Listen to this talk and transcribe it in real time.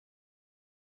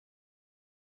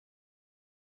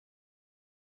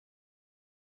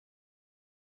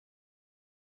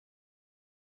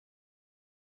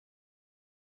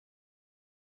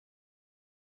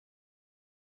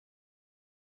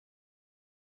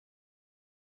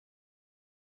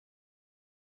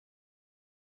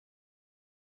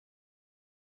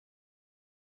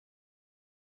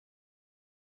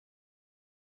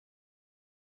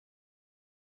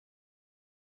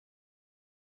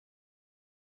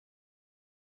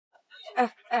I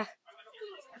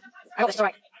hope this is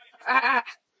alright.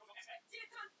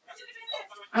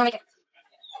 I'll make it.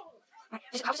 How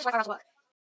does this Wi-Fi router work?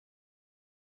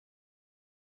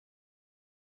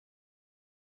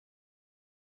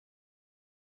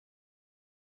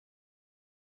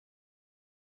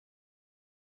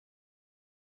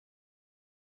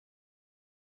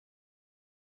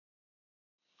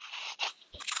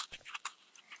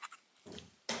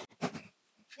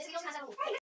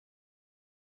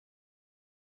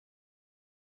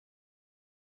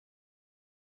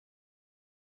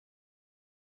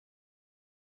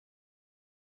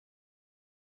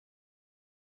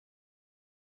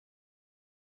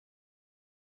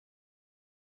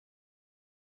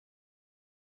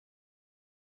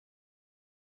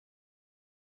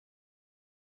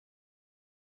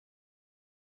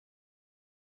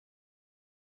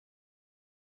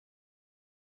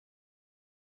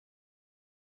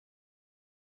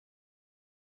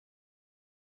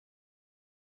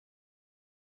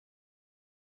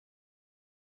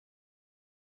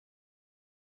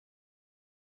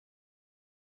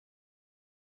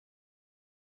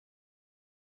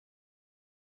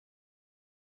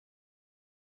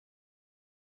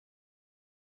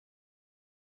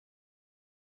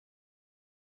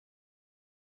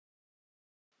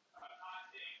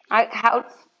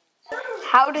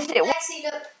 How does it work? Lexi,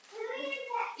 look.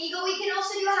 Eagle, we can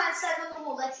also do a handstand on the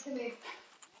wall. Let's move.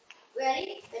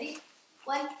 Ready? Ready?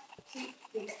 1, 2,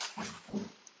 3.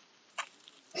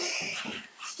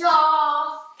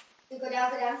 Stop. Go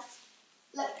down, go down.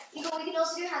 Look, Eagle, we can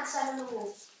also do a handstand on the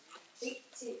wall. 3,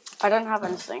 2. I don't have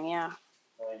anything, yeah.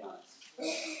 Very nice.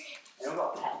 You've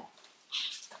got a pen.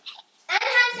 And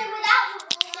handstand without the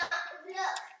wall.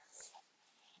 Look.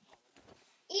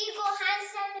 Eagle,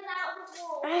 handstand without the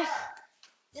wall. Look.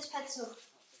 Just pencil.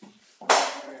 Ow.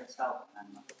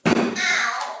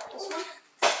 This one?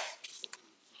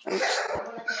 Oh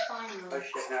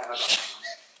shit, no, I got it.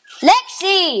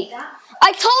 Lexi!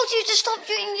 I told you to stop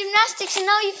doing gymnastics and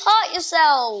now you've hurt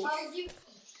yourself.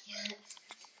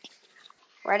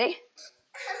 Ready?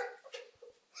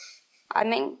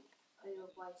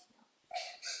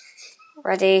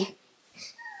 Ready?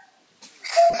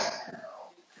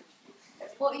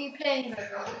 What are you playing with?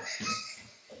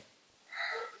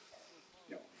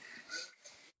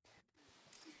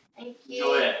 Thank you.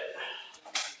 Enjoy it.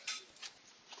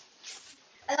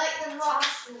 I like the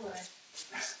last one.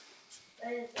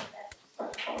 That is the best.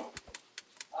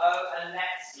 Oh,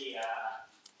 Alexia.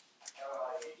 How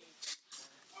are you?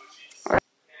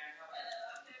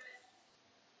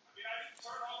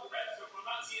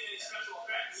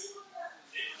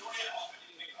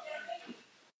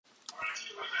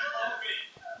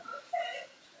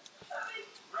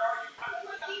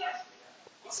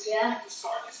 Yeah. Just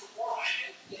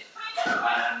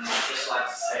like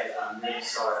to say that I'm really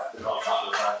sorry I forgot about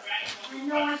the birthday. I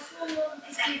know, I still love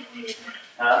to forgive you.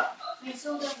 Huh? I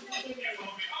still love to forgive you.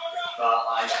 But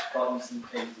I got some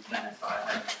things with Dennis that I don't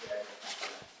have to do.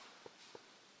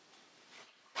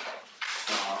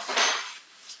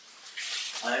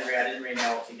 I didn't really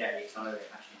know what to get you, so I don't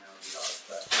actually know what you like,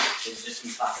 but it's just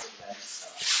some classic Dennis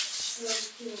stuff.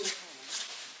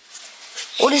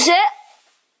 What is it?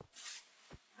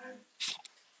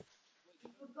 You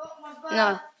forgot my birthday. No.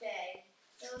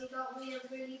 So he got me a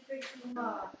really pretty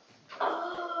mug. I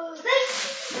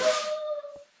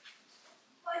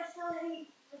still hate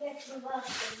forgetting my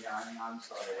birthday. Yeah, I'm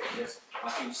sorry. It's just,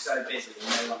 I've been so busy and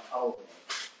no one told me.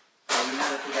 I will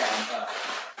never forget on birthday.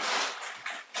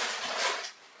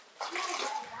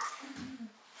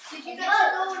 Did you get the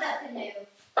donut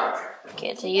canoe?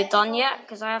 Kids, are you done yet?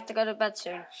 Because I have to go to bed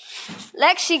soon.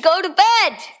 Lexi, go to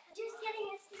bed! Just getting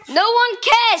a snack. No one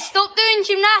cares! Stop doing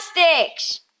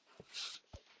gymnastics!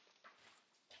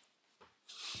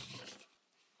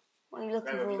 What are you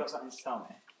looking Have you for? got something to tell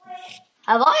me?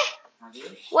 Have I? Have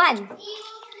you? When?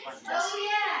 Oh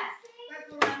yeah.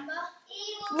 Remember?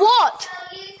 What?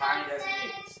 Apparently there's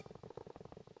news.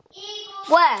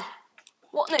 Where?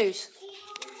 What news?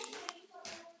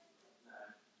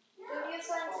 Don't you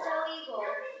friends tell Eagle?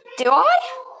 Do I?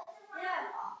 Yeah.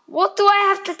 What do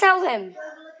I have to tell him? Go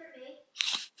have a look at me.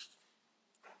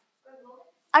 Go look.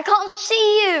 I can't see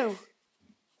you.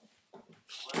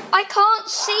 I can't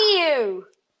see you.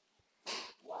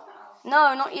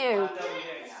 No, not you.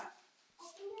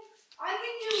 I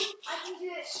can do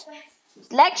it best.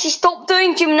 Lexi, stop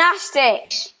doing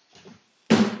gymnastics.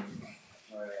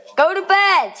 Go to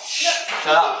bed. Shut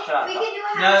up, shut up. We can do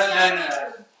a No.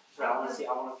 handstand. I want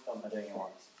to film her doing it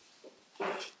once.